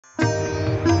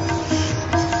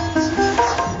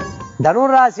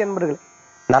தனுராசி என்பர்கள்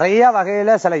நிறைய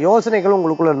வகையில சில யோசனைகள்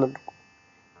உங்களுக்குள்ள இருந்துட்டு இருக்கும்.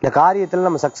 இந்த காரியத்துல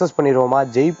நம்ம சக்சஸ் பண்ணிடுவோமா,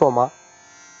 ஜெயிப்போமா,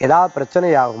 ஏதாவது பிரச்சனை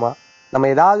ஆகுமா, நம்ம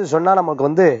ஏதாவது சொன்னா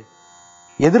நமக்கு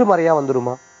எதிர்மறையா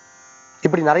வந்துடுமா,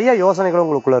 இப்படி நிறைய யோசனைகள்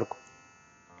உங்களுக்குள்ள இருக்கும்.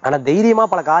 ஆனா தைரியமா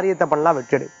பல காரியத்தை பண்ணலாம்,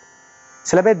 வெற்றி.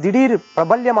 சில பேர் திடீர்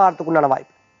பிரபல்யம் ஆகிறதுக்குண்டான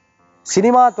வாய்ப்பு.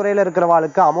 சினிமா துறையில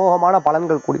இருக்கிறவாளுக்கு அமோகமான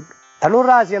பலன்கள் கூடி.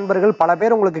 தனுராசி என்பர்கள் பல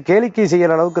பேர் உங்களுக்கு கேளிக்கை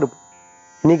செய்யற அளவுக்கு இருக்கும்.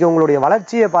 இன்னைக்கு உங்களுடைய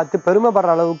வளர்ச்சியை பார்த்து பெருமைப்படுற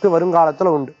அளவுக்கு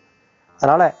வருங்காலத்துல உண்டு.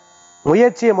 அதனால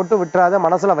முயற்சியை மட்டும் விட்டுறாத,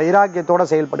 மனசுல வைராக்கியத்தோட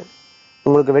செயல்படு.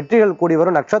 உங்களுக்கு வெற்றிகள் கூடி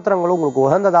வரும். நட்சத்திரங்களும் உங்களுக்கு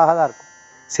உகந்ததாக தான் இருக்கும்.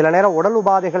 சில நேரம் உடல்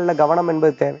உபாதைகள்ல கவனம்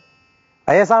என்பது தேவை.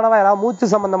 வயசானவா யாராவது மூச்சு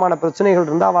சம்பந்தமான பிரச்சனைகள்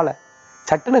இருந்தா அவளை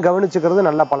சட்டுன்னு கவனிச்சுக்கிறது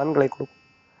நல்ல பலன்களை கொடுக்கும்.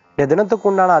 இந்த தினத்துக்கு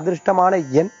உண்டான அதிர்ஷ்டமான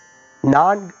எண்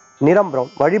 4, நிறம்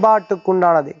பிரவுன்.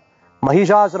 வழிபாட்டுக்குண்டானது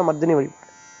மகிஷாசுர மர்தினி வழிபாடு.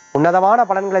 உன்னதமான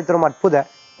பலன்களை தரும் அற்புத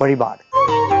வழிபாடு.